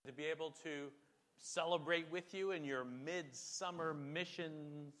to celebrate with you in your midsummer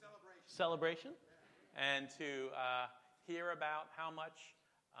mission celebration and to hear about how much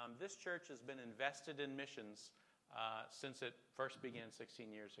this church has been invested in missions since it first began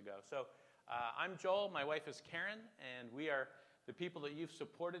 16 years ago. So I'm Joel, my wife is Karen, and we are the people that you've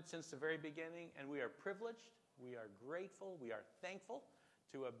supported since the very beginning, and we are privileged, we are grateful, we are thankful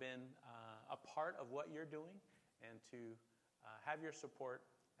to have been a part of what you're doing and to have your support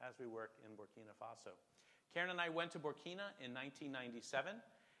as we work in Burkina Faso. Karen and I went to Burkina in 1997,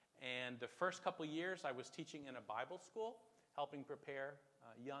 and the first couple years I was teaching in a Bible school, helping prepare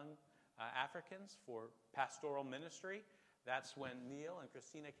young Africans for pastoral ministry. That's when Neil and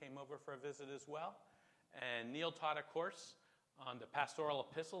Christina came over for a visit as well. And Neil taught a course on the pastoral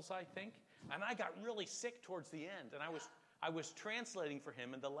epistles, I think. And I got really sick towards the end, and I was translating for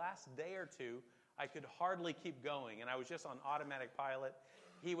him, and the last day or two, I could hardly keep going, and I was just on automatic pilot.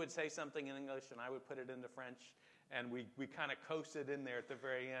 He would say something in English, and I would put it into French, and we kind of coasted in there at the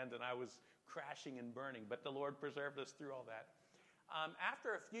very end, and I was crashing and burning, but the Lord preserved us through all that.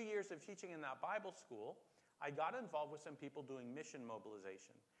 After a few years of teaching in that Bible school, I got involved with some people doing mission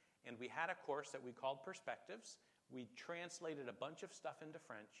mobilization, and we had a course that we called Perspectives. We translated a bunch of stuff into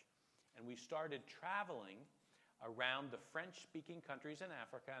French, and we started traveling around the French-speaking countries in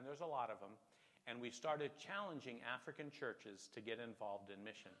Africa, and there's a lot of them, and we started challenging African churches to get involved in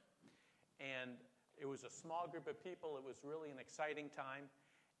mission. And it was a small group of people. It was really an exciting time.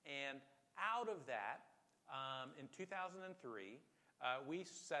 And out of that, in 2003, we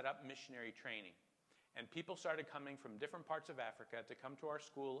set up missionary training. And people started coming from different parts of Africa to come to our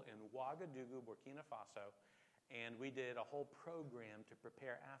school in Ouagadougou, Burkina Faso, and we did a whole program to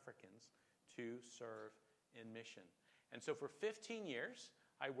prepare Africans to serve in mission. And so for 15 years,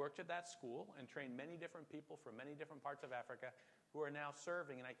 I worked at that school and trained many different people from many different parts of Africa who are now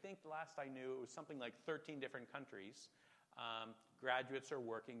serving. And I think last I knew, it was something like 13 different countries. Graduates are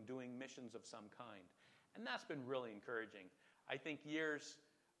working, doing missions of some kind. And that's been really encouraging. I think years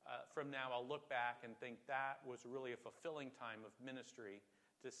from now, I'll look back and think that was really a fulfilling time of ministry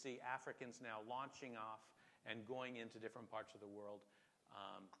to see Africans now launching off and going into different parts of the world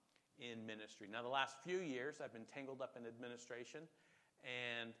in ministry. Now, the last few years, I've been tangled up in administration,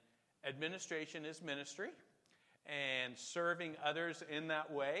 and administration is ministry, and serving others in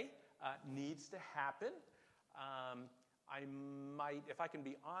that way needs to happen. I might, if I can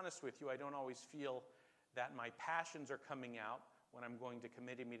be honest with you, I don't always feel that my passions are coming out when I'm going to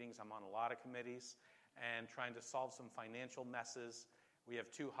committee meetings. I'm on a lot of committees and trying to solve some financial messes. We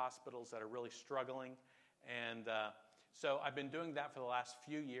have 2 hospitals that are really struggling, and so I've been doing that for the last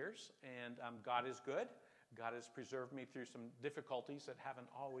few years, and God is good. God has preserved me through some difficulties that haven't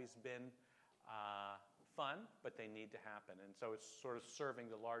always been fun, but they need to happen. And so it's sort of serving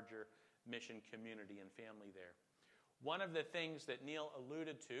the larger mission community and family there. One of the things that Neil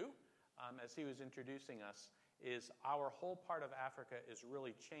alluded to as he was introducing us is our whole part of Africa is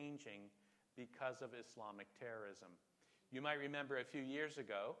really changing because of Islamic terrorism. You might remember a few years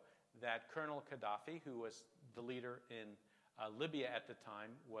ago that Colonel Gaddafi, who was the leader in Libya at the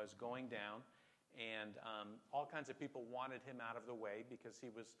time, was going down, and all kinds of people wanted him out of the way because he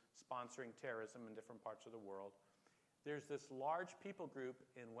was sponsoring terrorism in different parts of the world. There's this large people group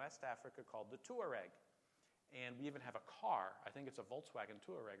in West Africa called the Tuareg, and we even have a car. I think it's a Volkswagen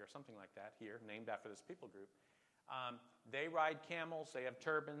Touareg or something like that here, named after this people group. They ride camels, they have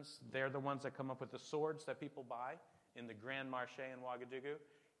turbans, they're the ones that come up with the swords that people buy in the Grand Marché in Ouagadougou,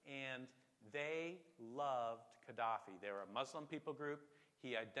 and they loved Gaddafi. They're a Muslim people group.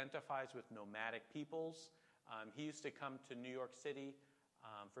 He identifies with nomadic peoples. He used to come to New York City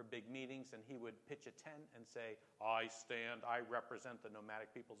for big meetings, and he would pitch a tent and say, I represent the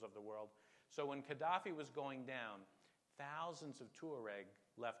nomadic peoples of the world. So when Gaddafi was going down, thousands of Tuareg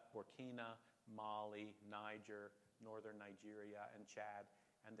left Burkina, Mali, Niger, northern Nigeria, and Chad,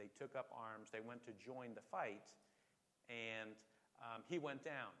 and they took up arms. They went to join the fight, and he went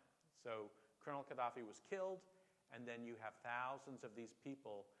down. So Colonel Gaddafi was killed, and then you have thousands of these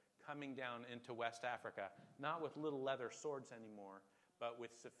people coming down into West Africa, not with little leather swords anymore, but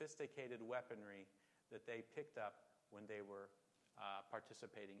with sophisticated weaponry that they picked up when they were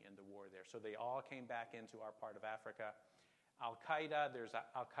participating in the war there. So they all came back into our part of Africa. Al-Qaeda, there's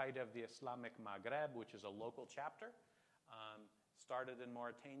Al-Qaeda of the Islamic Maghreb, which is a local chapter. Started in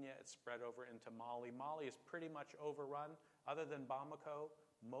Mauritania, it spread over into Mali. Mali is pretty much overrun. Other than Bamako,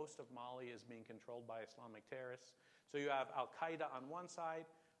 most of Mali is being controlled by Islamic terrorists. So you have Al-Qaeda on one side.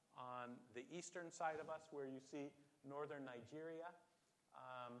 On the eastern side of us, where you see northern Nigeria,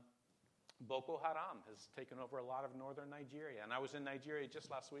 Boko Haram has taken over a lot of northern Nigeria. And I was in Nigeria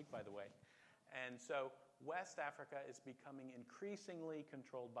just last week, by the way. And so West Africa is becoming increasingly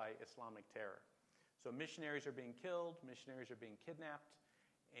controlled by Islamic terror. So missionaries are being killed, missionaries are being kidnapped,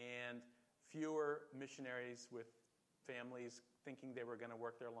 and fewer missionaries with families thinking they were going to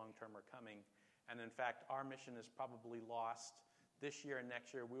work there long-term are coming. And in fact, our mission is probably lost. This year and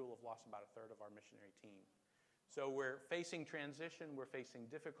next year, we will have lost about a third of our missionary team. So we're facing transition, we're facing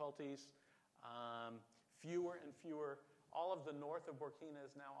difficulties. Fewer and fewer. All of the north of Burkina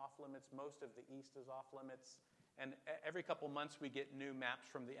is now off limits. Most of the east is off limits. And every couple months we get new maps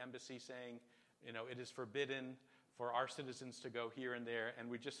from the embassy saying, it is forbidden for our citizens to go here and there, and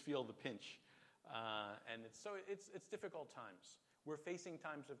we just feel the pinch. And it's difficult times. We're facing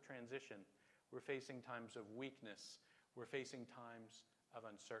times of transition. We're facing times of weakness. We're facing times of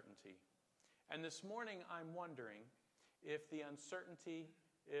uncertainty. And this morning I'm wondering if the uncertainty,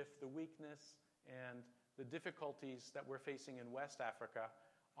 if the weakness, and the difficulties that we're facing in West Africa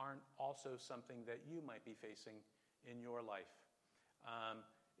aren't also something that you might be facing in your life.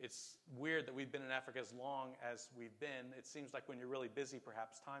 It's weird that we've been in Africa as long as we've been. It seems like when you're really busy,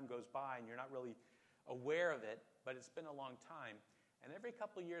 perhaps time goes by and you're not really aware of it, but it's been a long time. And every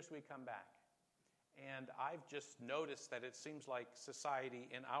couple of years we come back. And I've just noticed that it seems like society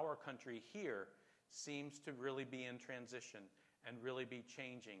in our country here seems to really be in transition and really be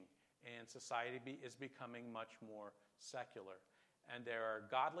changing. And society is becoming much more secular. And there are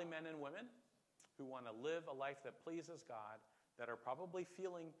godly men and women who want to live a life that pleases God, that are probably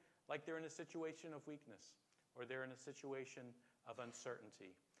feeling like they're in a situation of weakness or they're in a situation of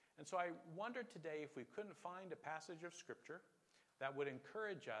uncertainty. And so I wondered today if we couldn't find a passage of Scripture that would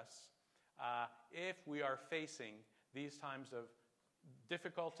encourage us if we are facing these times of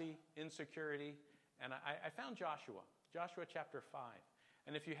difficulty, insecurity. And I found Joshua chapter 5.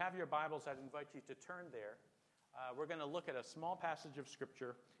 And if you have your Bibles, I'd invite you to turn there. We're going to look at a small passage of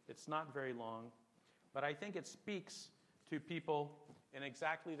Scripture. It's not very long, but I think it speaks to people in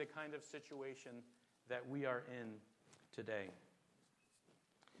exactly the kind of situation that we are in today.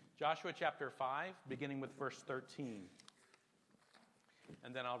 Joshua chapter 5, beginning with verse 13.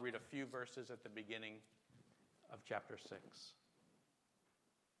 And then I'll read a few verses at the beginning of chapter 6.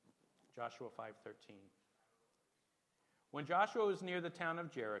 Joshua 5:13. When Joshua was near the town of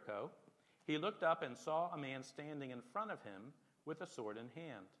Jericho, he looked up and saw a man standing in front of him with a sword in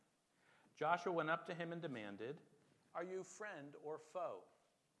hand. Joshua went up to him and demanded, "Are you friend or foe?"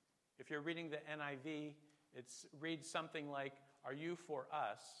 If you're reading the NIV, it reads something like, "Are you for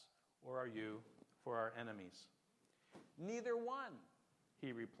us or are you for our enemies?" "Neither one,"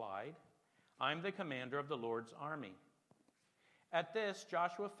 he replied. "I'm the commander of the Lord's army." At this,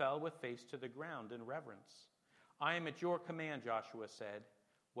 Joshua fell with face to the ground in reverence. "I am at your command," Joshua said.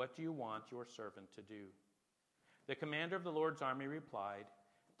 "What do you want your servant to do?" The commander of the Lord's army replied,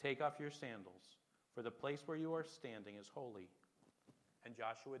 "Take off your sandals, for the place where you are standing is holy." And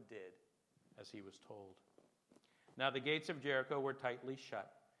Joshua did as he was told. Now the gates of Jericho were tightly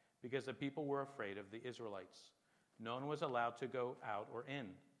shut, because the people were afraid of the Israelites. No one was allowed to go out or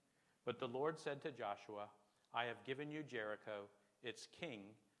in. But the Lord said to Joshua, "I have given you Jericho, its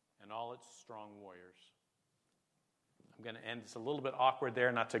king, and all its strong warriors." I'm going to end. It's a little bit awkward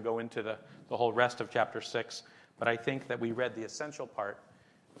there not to go into the whole rest of chapter 6, but I think that we read the essential part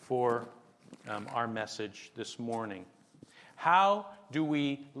for our message this morning. How do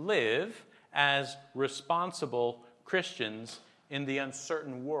we live as responsible Christians in the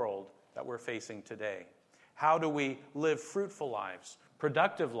uncertain world that we're facing today? How do we live fruitful lives,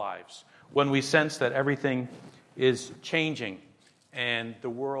 productive lives, when we sense that everything is changing and the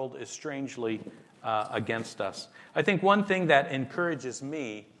world is strangely against us? I think one thing that encourages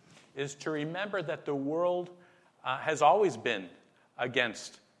me is to remember that the world has always been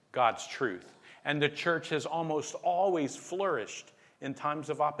against God's truth. And the church has almost always flourished in times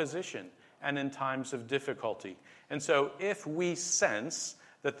of opposition and in times of difficulty. And so if we sense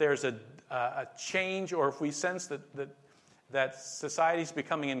that there's a change, or if we sense that society is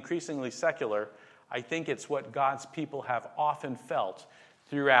becoming increasingly secular, I think it's what God's people have often felt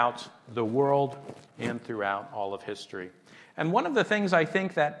throughout the world and throughout all of history. And one of the things I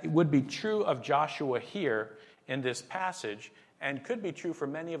think that would be true of Joshua here in this passage, and could be true for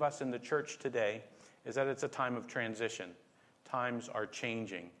many of us in the church today, is that it's a time of transition. Times are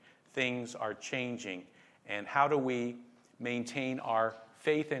changing. Things are changing. And how do we maintain our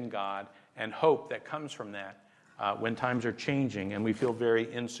faith in God and hope that comes from that when times are changing and we feel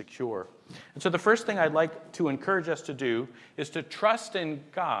very insecure? And so the first thing I'd like to encourage us to do is to trust in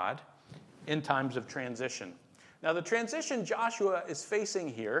God in times of transition. Now, the transition Joshua is facing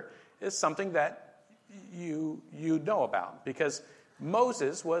here is something that you know about, because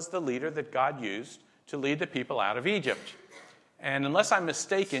Moses was the leader that God used to lead the people out of Egypt. And unless I'm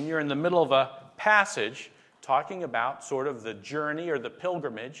mistaken, you're in the middle of a passage talking about sort of the journey or the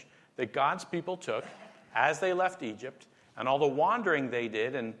pilgrimage that God's people took as they left Egypt and all the wandering they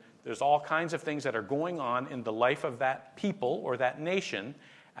did. And there's all kinds of things that are going on in the life of that people or that nation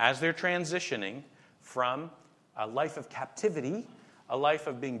as they're transitioning from a life of captivity, a life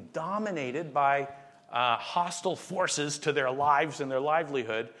of being dominated by hostile forces to their lives and their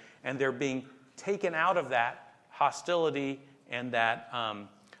livelihood, and they're being taken out of that hostility and that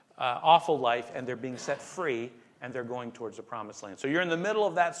awful life, and they're being set free, and they're going towards the promised land. So you're in the middle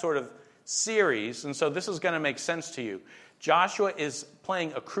of that sort of series, and so this is going to make sense to you. Joshua is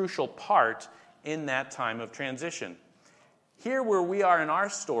playing a crucial part in that time of transition. Here where we are in our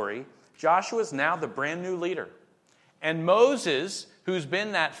story, Joshua is now the brand new leader. And Moses, who's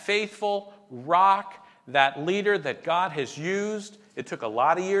been that faithful rock, that leader that God has used, it took a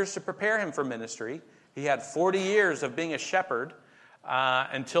lot of years to prepare him for ministry. He had 40 years of being a shepherd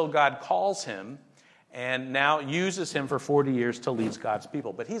until God calls him, and now uses him for 40 years to lead God's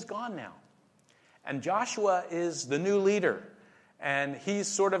people. But he's gone now. And Joshua is the new leader, and he's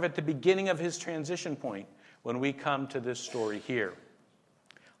sort of at the beginning of his transition point when we come to this story here.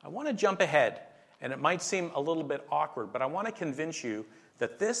 I want to jump ahead, and it might seem a little bit awkward, but I want to convince you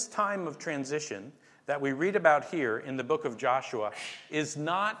that this time of transition that we read about here in the book of Joshua is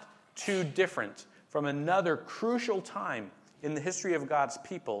not too different from another crucial time in the history of God's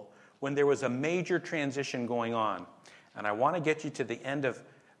people when there was a major transition going on. And I want to get you to the end of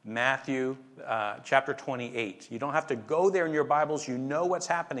Matthew chapter 28. You don't have to go there in your Bibles. You know what's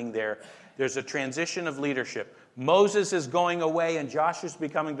happening there. There's a transition of leadership. Moses is going away and Joshua's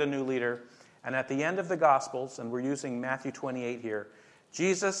becoming the new leader. And at the end of the Gospels, and we're using Matthew 28 here,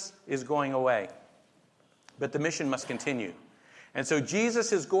 Jesus is going away. But the mission must continue. And so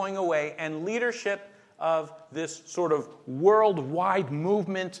Jesus is going away, and leadership of this sort of worldwide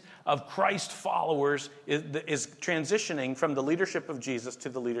movement of Christ followers is transitioning from the leadership of Jesus to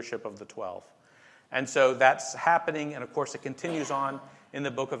the leadership of the 12. And so that's happening, and of course it continues on in the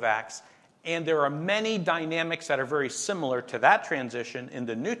book of Acts. And there are many dynamics that are very similar to that transition in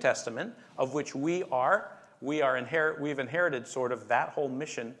the New Testament, of which we've inherited sort of that whole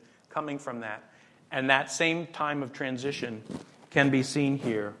mission coming from that. And that same time of transition can be seen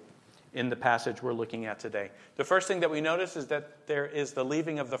here in the passage we're looking at today. The first thing that we notice is that there is the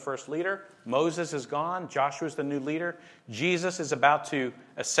leaving of the first leader. Moses is gone. Joshua is the new leader. Jesus is about to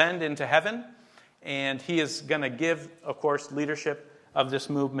ascend into heaven, and he is going to give, of course, leadership of this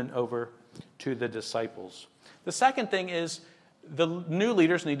movement over to the disciples. The second thing is the new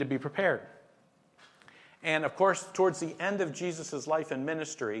leaders need to be prepared. And, of course, towards the end of Jesus' life and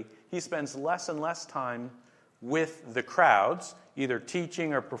ministry, he spends less and less time with the crowds, either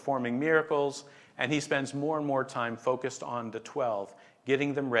teaching or performing miracles, and he spends more and more time focused on the 12,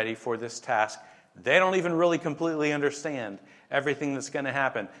 getting them ready for this task. They don't even really completely understand everything that's going to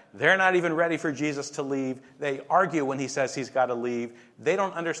happen. They're not even ready for Jesus to leave. They argue when he says he's got to leave. They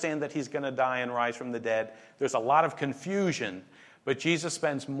don't understand that he's going to die and rise from the dead. There's a lot of confusion, but Jesus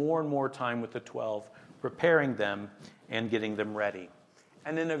spends more and more time with the 12, preparing them and getting them ready.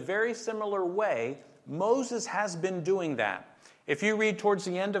 And in a very similar way, Moses has been doing that. If you read towards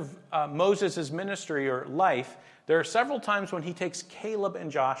the end of Moses' ministry or life, there are several times when he takes Caleb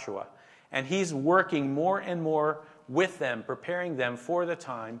and Joshua, and he's working more and more with them, preparing them for the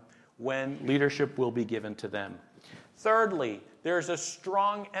time when leadership will be given to them. Thirdly, there's a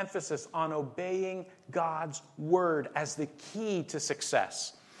strong emphasis on obeying God's word as the key to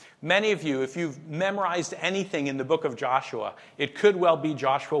success. Many of you, if you've memorized anything in the book of Joshua, it could well be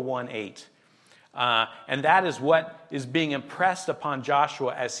Joshua 1:8. And that is what is being impressed upon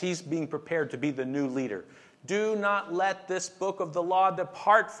Joshua as he's being prepared to be the new leader. Do not let this book of the law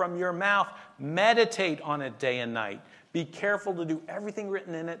depart from your mouth. Meditate on it day and night. Be careful to do everything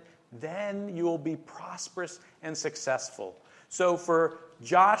written in it. Then you will be prosperous and successful. So for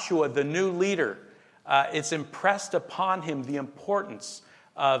Joshua, the new leader, it's impressed upon him the importance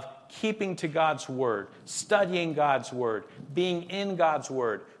of keeping to God's word, studying God's word, being in God's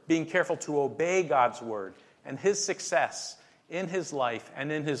word, being careful to obey God's word. And his success in his life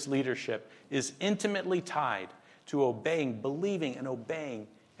and in his leadership is intimately tied to obeying, believing and obeying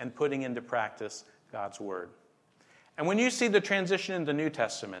and putting into practice God's word. And when you see the transition in the New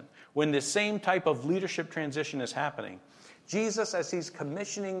Testament, when the same type of leadership transition is happening, Jesus, as he's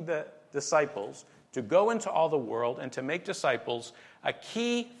commissioning the disciples to go into all the world and to make disciples, a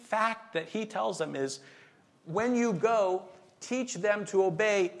key fact that he tells them is, when you go, Teach them to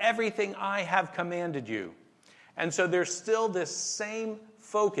obey everything I have commanded you. And so there's still this same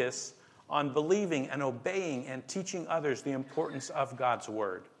focus on believing and obeying and teaching others the importance of God's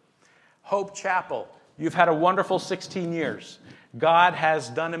word. Hope Chapel, you've had a wonderful 16 years. God has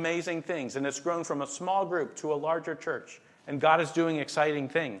done amazing things, and it's grown from a small group to a larger church. And God is doing exciting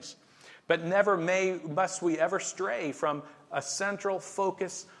things. But never must we ever stray from a central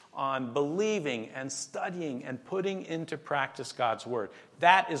focus on believing and studying and putting into practice God's word.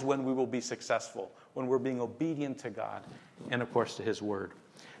 That is when we will be successful, when we're being obedient to God and, of course, to his word.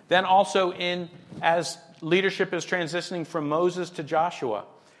 Then also as leadership is transitioning from Moses to Joshua,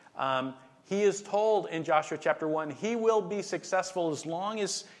 he is told in Joshua chapter 1, he will be successful as long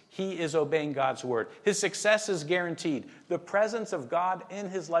as he is obeying God's word. His success is guaranteed. The presence of God in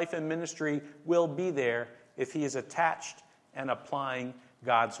his life and ministry will be there if he is attached and applying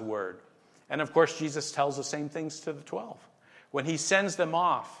God's word. And of course, Jesus tells the same things to the 12. When he sends them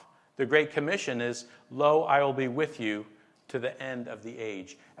off, the Great Commission is, "Lo, I will be with you to the end of the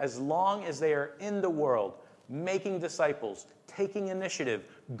age." As long as they are in the world, making disciples, taking initiative,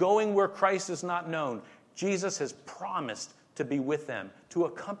 going where Christ is not known, Jesus has promised to be with them, to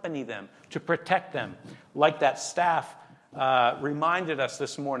accompany them, to protect them. Like that staff reminded us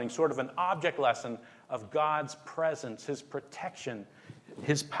this morning, sort of an object lesson of God's presence, his protection,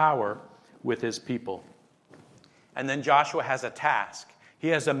 his power with his people. And then Joshua has a task. He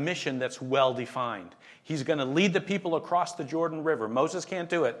has a mission that's well defined. He's going to lead the people across the Jordan River. Moses can't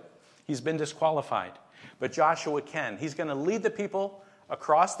do it. He's been disqualified. But Joshua can. He's going to lead the people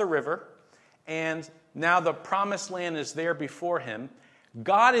across the river, and now the promised land is there before him.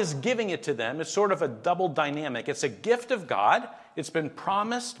 God is giving it to them. It's sort of a double dynamic. It's a gift of God. It's been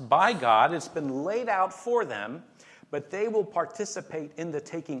promised by God. It's been laid out for them, but they will participate in the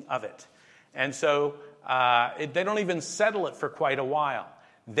taking of it. And so they don't even settle it for quite a while.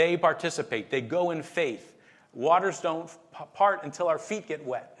 They participate. They go in faith. Waters don't part until our feet get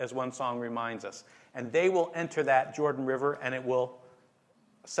wet, as one song reminds us. And they will enter that Jordan River, and it will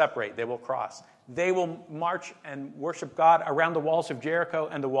separate. They will cross. They will march and worship God around the walls of Jericho,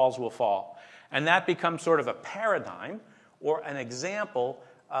 and the walls will fall. And that becomes sort of a paradigm or an example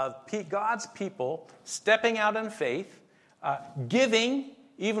of God's people stepping out in faith, giving,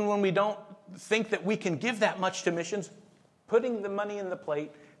 even when we don't think that we can give that much to missions, putting the money in the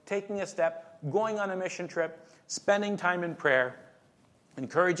plate, taking a step, going on a mission trip, spending time in prayer,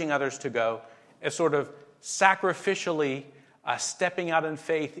 encouraging others to go, as sort of sacrificially stepping out in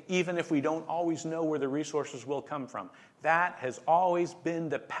faith, even if we don't always know where the resources will come from. That has always been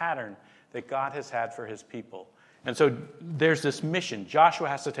the pattern that God has had for his people. And so there's this mission. Joshua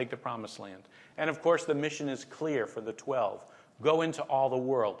has to take the promised land. And of course, the mission is clear for the 12. Go into all the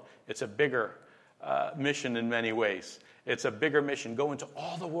world. It's a bigger mission in many ways. It's a bigger mission. Go into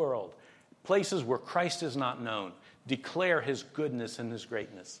all the world. Places where Christ is not known. Declare his goodness and his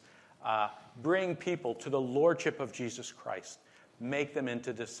greatness. Bring people to the lordship of Jesus Christ. Make them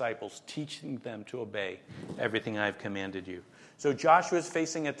into disciples, teaching them to obey everything I've commanded you. So Joshua is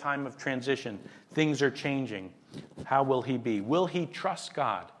facing a time of transition. Things are changing. How will he be? Will he trust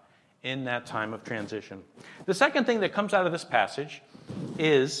God in that time of transition? The second thing that comes out of this passage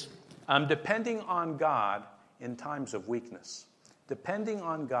is depending on God in times of weakness. Depending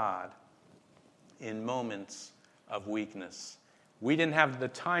on God in moments of weakness. We didn't have the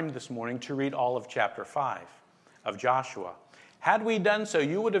time this morning to read all of chapter 5 of Joshua. Had we done so,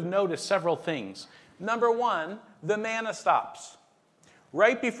 you would have noticed several things. Number one, the manna stops.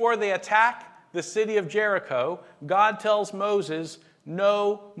 Right before they attack the city of Jericho, God tells Moses,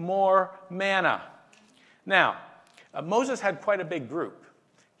 "No more manna." Now, Moses had quite a big group.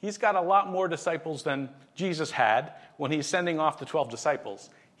 He's got a lot more disciples than Jesus had when he's sending off the 12 disciples.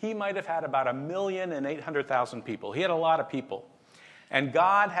 He might have had about 1,800,000 people. He had a lot of people. And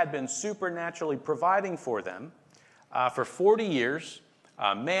God had been supernaturally providing for them for 40 years.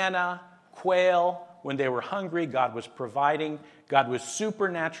 Manna, quail. When they were hungry, God was providing. God was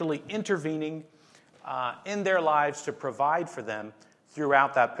supernaturally intervening in their lives to provide for them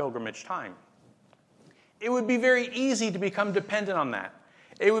throughout that pilgrimage time. It would be very easy to become dependent on that.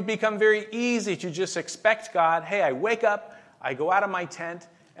 It would become very easy to just expect God, hey, I wake up, I go out of my tent,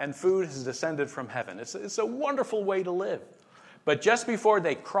 and food has descended from heaven. It's a wonderful way to live. But just before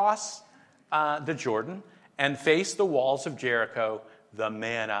they cross the Jordan and face the walls of Jericho, the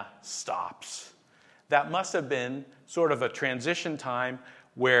manna stops. That must have been sort of a transition time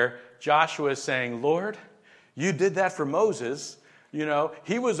where Joshua is saying, Lord, you did that for Moses.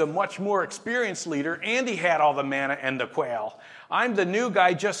 He was a much more experienced leader, and he had all the manna and the quail. I'm the new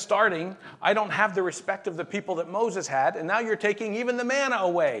guy just starting. I don't have the respect of the people that Moses had, and now you're taking even the manna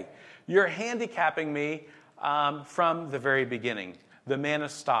away. You're handicapping me from the very beginning. The manna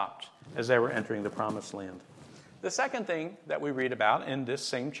stopped as they were entering the promised land. The second thing that we read about in this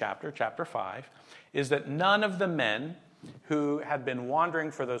same chapter, chapter 5, is that none of the men who had been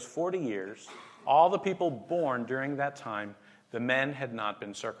wandering for those 40 years, all the people born during that time, the men had not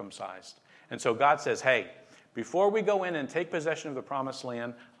been circumcised. And so God says, hey, before we go in and take possession of the promised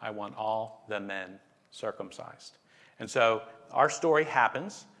land, I want all the men circumcised. And so our story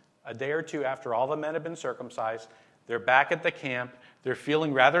happens a day or two after all the men have been circumcised. They're back at the camp. They're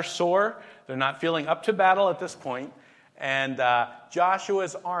feeling rather sore. They're not feeling up to battle at this point. And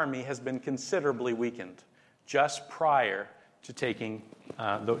Joshua's army has been considerably weakened just prior to taking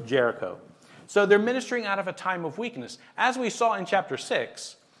Jericho. So they're ministering out of a time of weakness. As we saw in chapter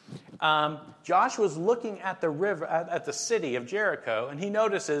 6, Joshua's looking at the river, at the city of Jericho, and he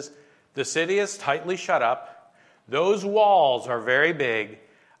notices the city is tightly shut up. Those walls are very big.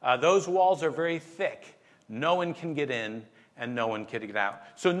 Those walls are very thick. No one can get in, and no one can get out.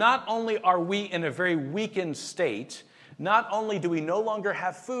 So not only are we in a very weakened state, not only do we no longer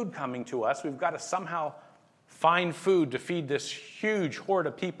have food coming to us, we've got to somehow find food to feed this huge horde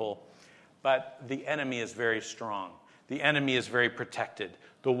of people, but the enemy is very strong. The enemy is very protected.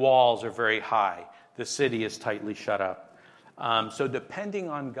 The walls are very high. The city is tightly shut up. So depending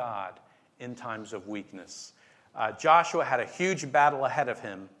on God in times of weakness. Joshua had a huge battle ahead of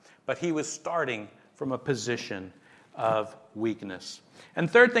him, but he was starting from a position of weakness. And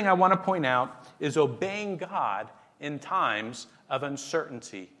third thing I want to point out is obeying God in times of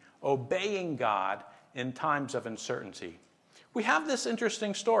uncertainty. Obeying God in times of uncertainty. We have this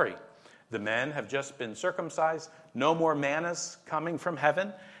interesting story. The men have just been circumcised. No more manna's coming from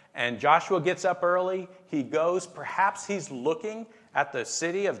heaven. And Joshua gets up early. He goes. Perhaps he's looking at the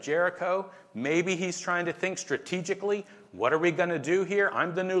city of Jericho. Maybe he's trying to think strategically. What are we going to do here?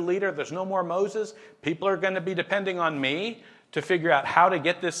 I'm the new leader. There's no more Moses. People are going to be depending on me to figure out how to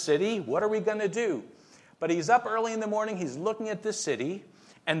get this city. What are we going to do? But he's up early in the morning. He's looking at this city.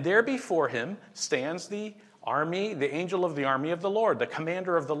 And there before him stands the army, the angel of the army of the Lord, the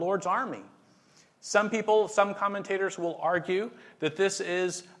commander of the Lord's army. Some commentators will argue that this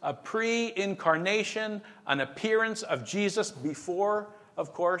is a pre-incarnation, an appearance of Jesus before,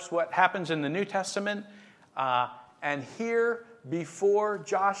 of course, what happens in the New Testament. And here before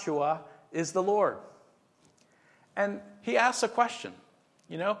Joshua is the Lord. And he asks a question,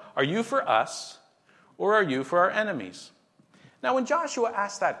 are you for us or are you for our enemies? Now, when Joshua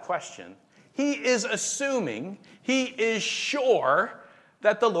asks that question, he is assuming, he is sure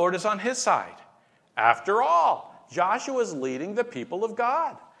that the Lord is on his side. After all, Joshua is leading the people of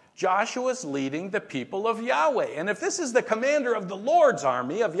God. Joshua is leading the people of Yahweh. And if this is the commander of the Lord's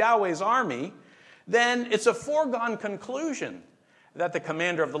army, of Yahweh's army, then it's a foregone conclusion that the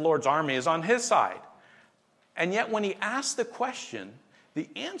commander of the Lord's army is on his side. And yet when he asks the question, the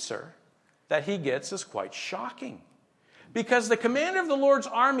answer that he gets is quite shocking. Because the commander of the Lord's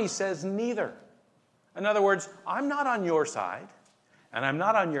army says neither. In other words, I'm not on your side, and I'm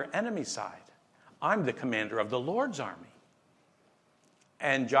not on your enemy's side. I'm the commander of the Lord's army.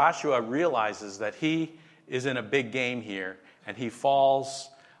 And Joshua realizes that he is in a big game here, and he falls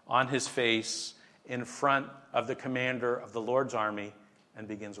on his face in front of the commander of the Lord's army and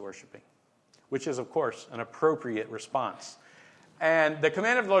begins worshiping, which is, of course, an appropriate response. And the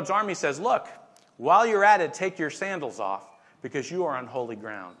commander of the Lord's army says, look, while you're at it, take your sandals off because you are on holy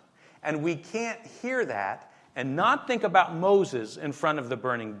ground. And we can't hear that and not think about Moses in front of the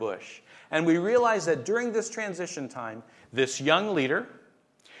burning bush. And we realize that during this transition time, this young leader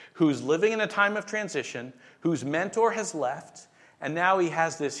who's living in a time of transition, whose mentor has left, and now he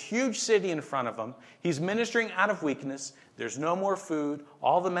has this huge city in front of him. He's ministering out of weakness. There's no more food.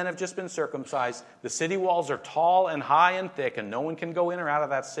 All the men have just been circumcised. The city walls are tall and high and thick, and no one can go in or out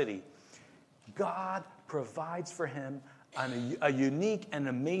of that city. God provides for him a unique and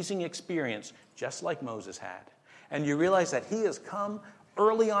amazing experience, just like Moses had. And you realize that he has come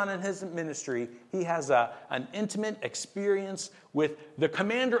early on in his ministry. He has an intimate experience with the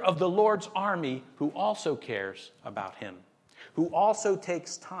commander of the Lord's army who also cares about him, who also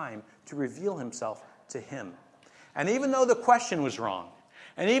takes time to reveal himself to him. And even though the question was wrong,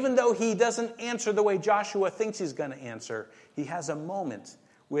 and even though he doesn't answer the way Joshua thinks he's going to answer, he has a moment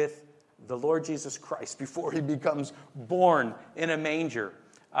with the Lord Jesus Christ before he becomes born in a manger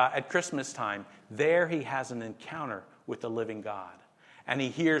at Christmas time. There he has an encounter with the living God. And he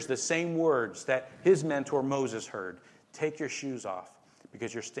hears the same words that his mentor Moses heard. take your shoes off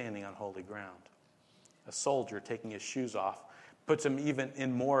because you're standing on holy ground. A soldier taking his shoes off puts him even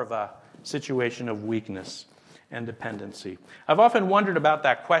in more of a situation of weakness and dependency. I've often wondered about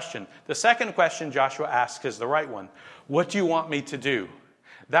that question. The second question Joshua asks is the right one. What do you want me to do?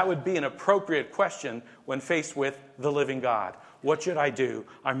 That would be an appropriate question when faced with the living God. What should I do?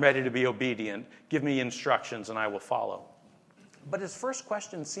 I'm ready to be obedient. Give me instructions and I will follow. But his first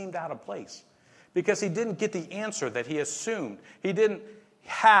question seemed out of place because he didn't get the answer that he assumed. He didn't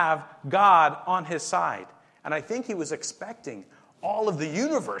have God on his side. And I think he was expecting, all of the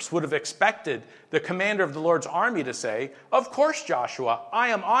universe would have expected the commander of the Lord's army to say, of course, Joshua, I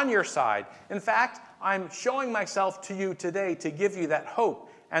am on your side. In fact, I'm showing myself to you today to give you that hope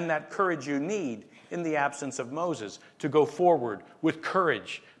and that courage you need in the absence of Moses, to go forward with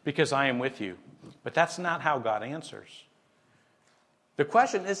courage because I am with you. But that's not how God answers. The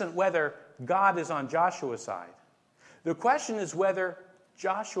question isn't whether God is on Joshua's side. The question is whether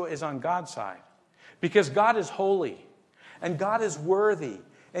Joshua is on God's side. Because God is holy, and God is worthy,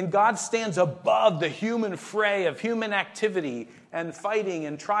 and God stands above the human fray of human activity and fighting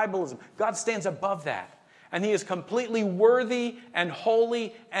and tribalism. God stands above that. And he is completely worthy and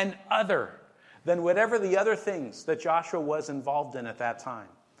holy and other than whatever the other things that Joshua was involved in at that time.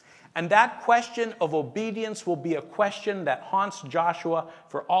 And that question of obedience will be a question that haunts Joshua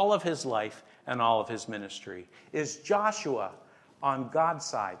for all of his life and all of his ministry. Is Joshua on God's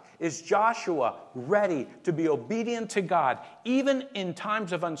side? Is Joshua ready to be obedient to God, even in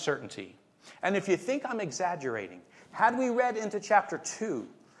times of uncertainty? And if you think I'm exaggerating, had we read into chapter 2,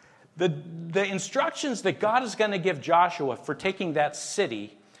 the instructions that God is going to give Joshua for taking that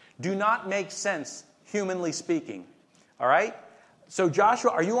city do not make sense, humanly speaking. All right? So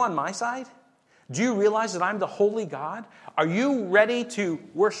Joshua, are you on my side? Do you realize that I'm the holy God? Are you ready to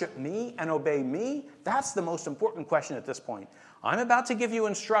worship me and obey me? That's the most important question at this point. I'm about to give you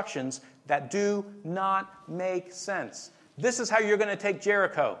instructions that do not make sense. This is how you're going to take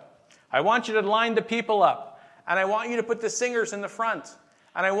Jericho. I want you to line the people up, and I want you to put the singers in the front,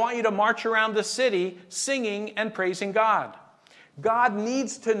 and I want you to march around the city singing and praising God. God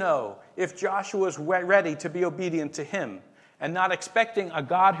needs to know if Joshua is ready to be obedient to him and not expecting a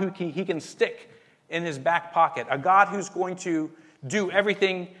God who he can stick in his back pocket, a God who's going to do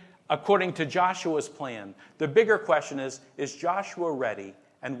everything according to Joshua's plan. The bigger question is Joshua ready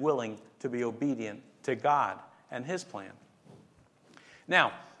and willing to be obedient to God and his plan?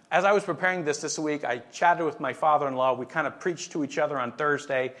 Now, as I was preparing this week, I chatted with my father-in-law. We kind of preached to each other on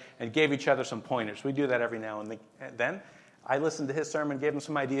Thursday and gave each other some pointers. We do that every now and then. I listened to his sermon, gave him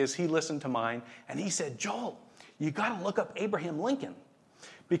some ideas. He listened to mine, and he said, Joel, you got to look up Abraham Lincoln.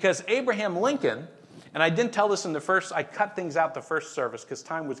 Because Abraham Lincoln, and I didn't tell this in the first, I cut things out the first service because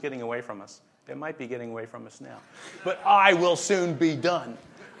time was getting away from us. It might be getting away from us now. But I will soon be done.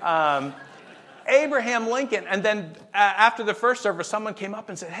 Abraham Lincoln, and then after the first service, someone came up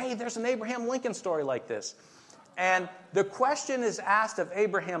and said, hey, there's an Abraham Lincoln story like this. And the question is asked of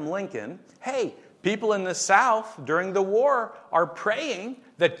Abraham Lincoln, hey, people in the South during the war are praying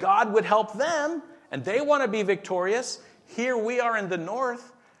that God would help them, and they want to be victorious. Here we are in the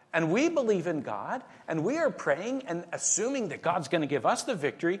North, and we believe in God, and we are praying and assuming that God's going to give us the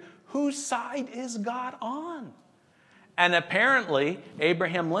victory. Whose side is God on? And apparently,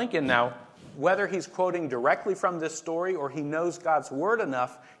 Abraham Lincoln, now, whether he's quoting directly from this story or he knows God's word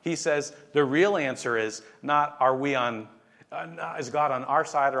enough, he says the real answer is not is God on our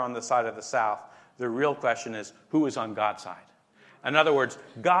side or on the side of the South? The real question is, who is on God's side? In other words,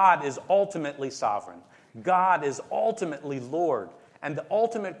 God is ultimately sovereign. God is ultimately Lord. And the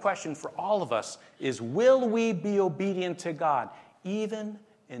ultimate question for all of us is, will we be obedient to God, even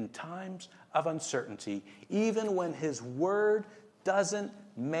in times of uncertainty, even when his word doesn't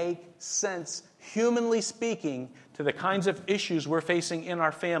make sense, humanly speaking, to the kinds of issues we're facing in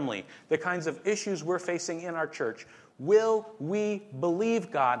our family, the kinds of issues we're facing in our church? Will we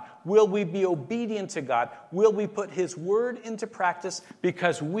believe God? Will we be obedient to God? Will we put his word into practice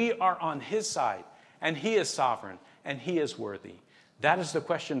because we are on his side and he is sovereign and he is worthy? That is the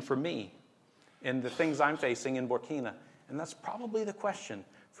question for me in the things I'm facing in Burkina. And that's probably the question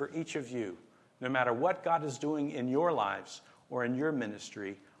for each of you. No matter what God is doing in your lives or in your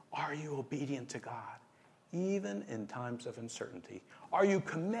ministry, are you obedient to God, even in times of uncertainty? Are you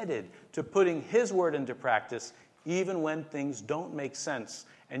committed to putting his word into practice, even when things don't make sense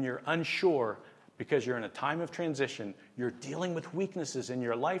and you're unsure because you're in a time of transition, you're dealing with weaknesses in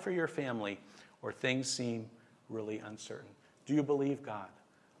your life or your family, or things seem really uncertain? Do you believe God?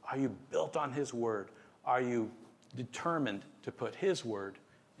 Are you built on his word? Are you determined to put his word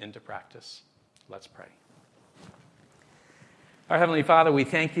into practice? Let's pray. Our Heavenly Father, we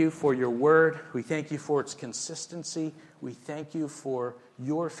thank you for your word. We thank you for its consistency. We thank you for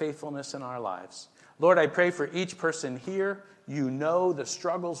your faithfulness in our lives. Lord, I pray for each person here. You know the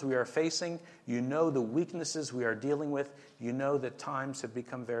struggles we are facing. You know the weaknesses we are dealing with. You know that times have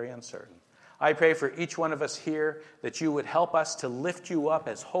become very uncertain. I pray for each one of us here that you would help us to lift you up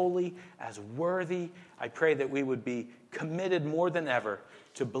as holy, as worthy. I pray that we would be committed more than ever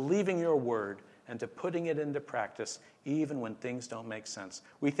to believing your word and to putting it into practice even when things don't make sense.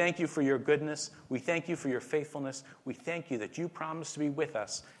 We thank you for your goodness. We thank you for your faithfulness. We thank you that you promise to be with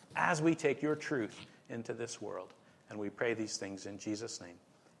us as we take your truth into this world. And we pray these things in Jesus' name.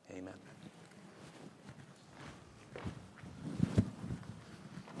 Amen.